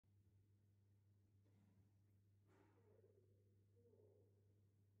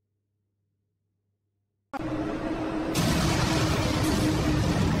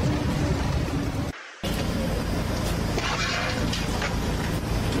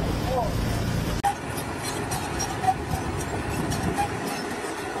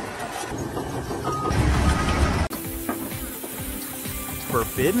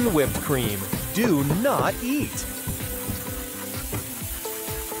Forbidden whipped cream. Do not eat.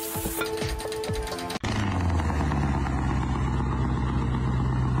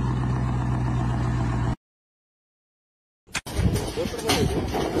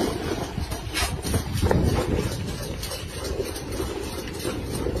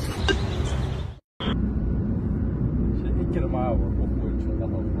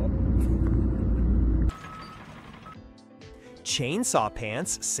 Chainsaw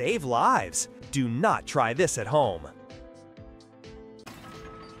pants save lives. Do not try this at home.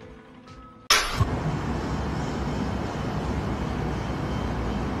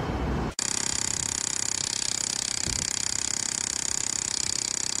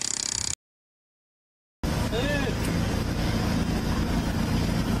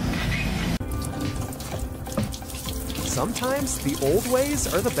 Sometimes the old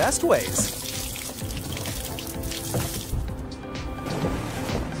ways are the best ways.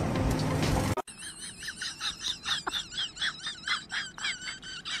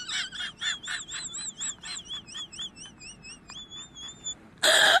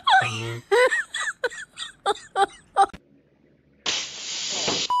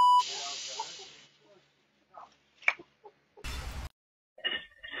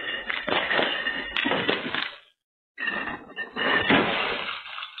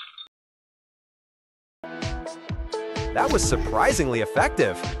 That was surprisingly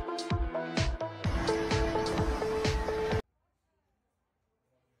effective.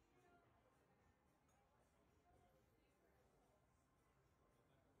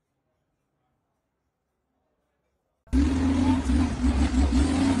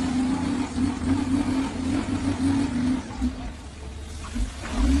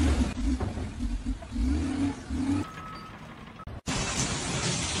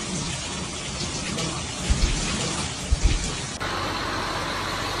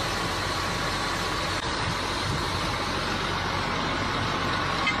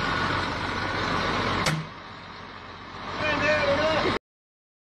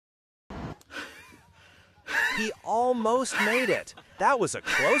 He almost made it. That was a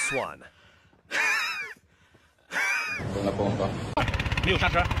close one. 没有刹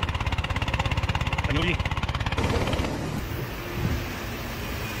车，很牛逼。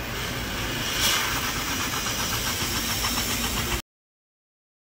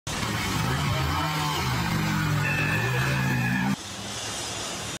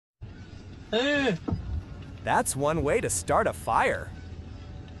That's one way to start a fire.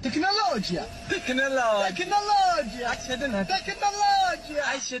 تكنولوجيا تكنولوجيا تكنولوجيا تكنولوجيا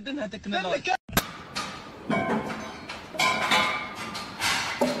عشدنا تكنولوجيا.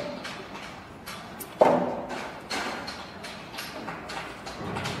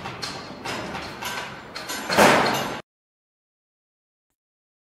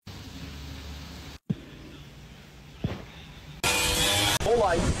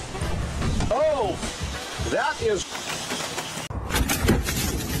 Oh, that is...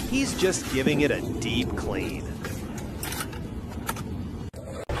 He's just giving it a deep clean.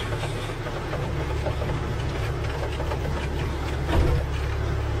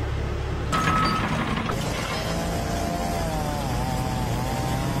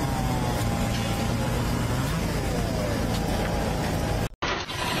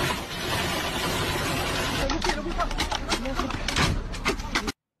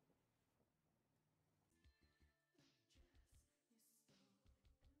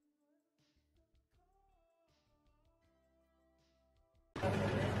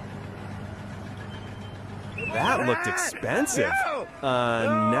 That looked expensive.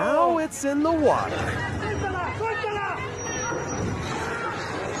 Now it's in the water.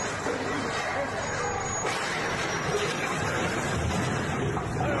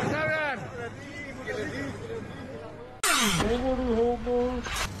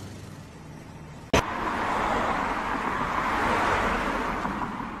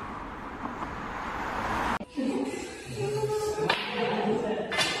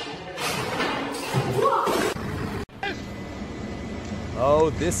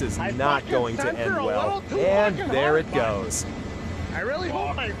 Oh, this is not going to end well. And there it goes. I really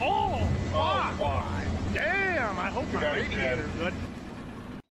hope I fall. Oh, damn, I hope my radiator's good.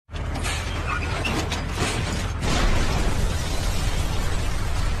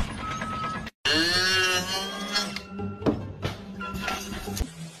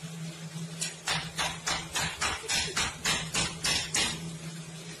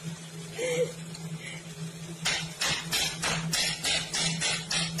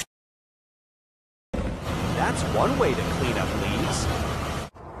 That's one way to clean up leaves.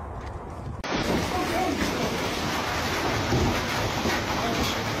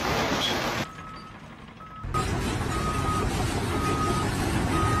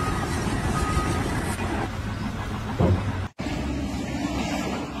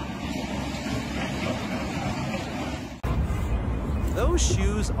 Those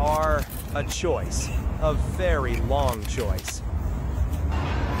shoes are a choice, a very long choice.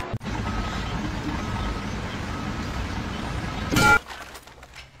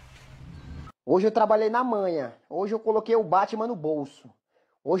 Hoje eu trabalhei na manha. Hoje eu coloquei o Batman no bolso.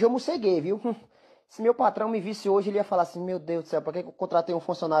 Hoje eu morceguei, viu? Se meu patrão me visse hoje, ele ia falar assim, meu Deus do céu, por que eu contratei um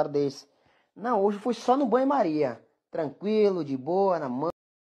funcionário desse? Não, hoje foi só no banho-maria. Tranquilo, de boa, na manha.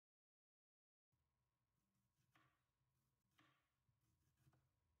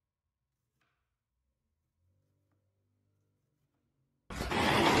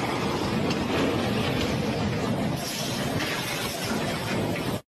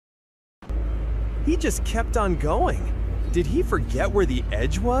 He just kept on going. Did he forget where the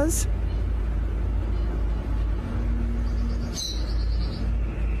edge was?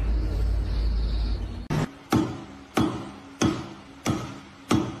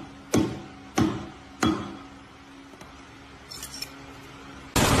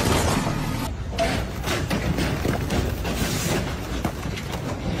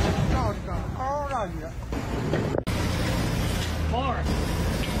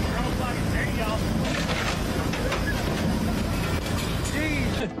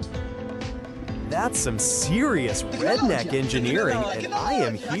 That's some serious redneck engineering, and I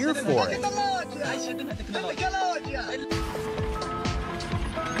am here for it.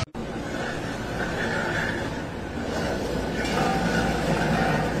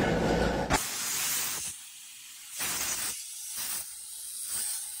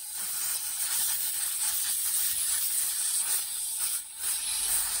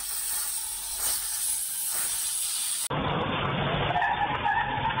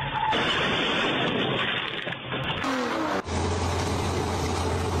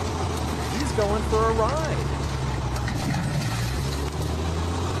 Going for a ride.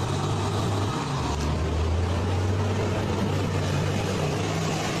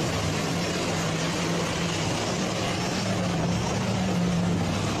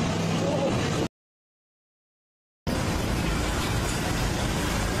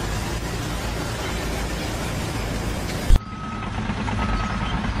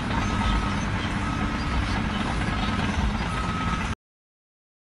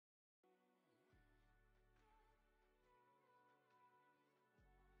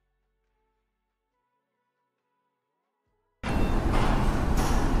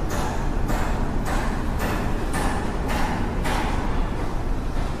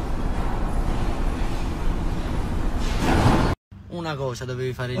 Una cosa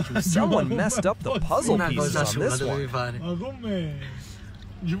dovevi fare giusto. Someone messed up the puzzle Una pieces cosa on sola this dovevi one. fare. Ma come?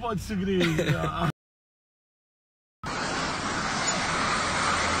 Ci posso credere.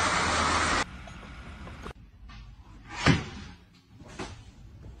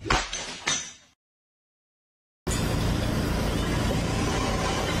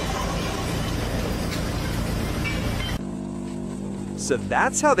 So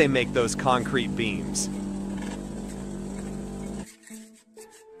that's how they make those concrete beams.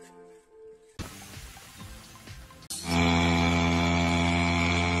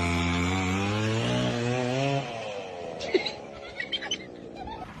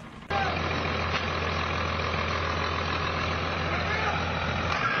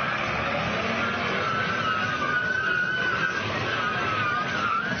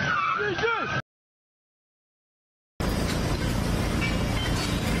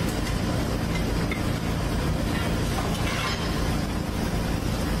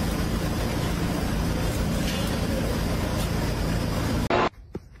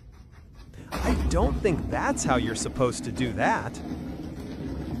 I don't think that's how you're supposed to do that.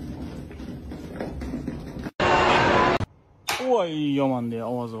 Voy yomonda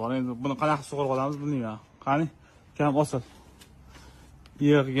ovozi bor. Endi buni qanaqa sug'urib olamiz bilmayman. Qani? Kam osil.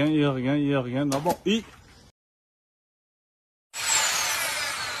 Yig'gan.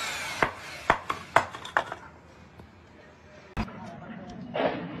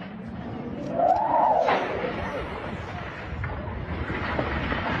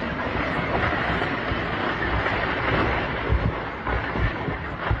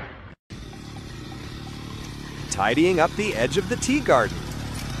 Tidying up the edge of the tea garden.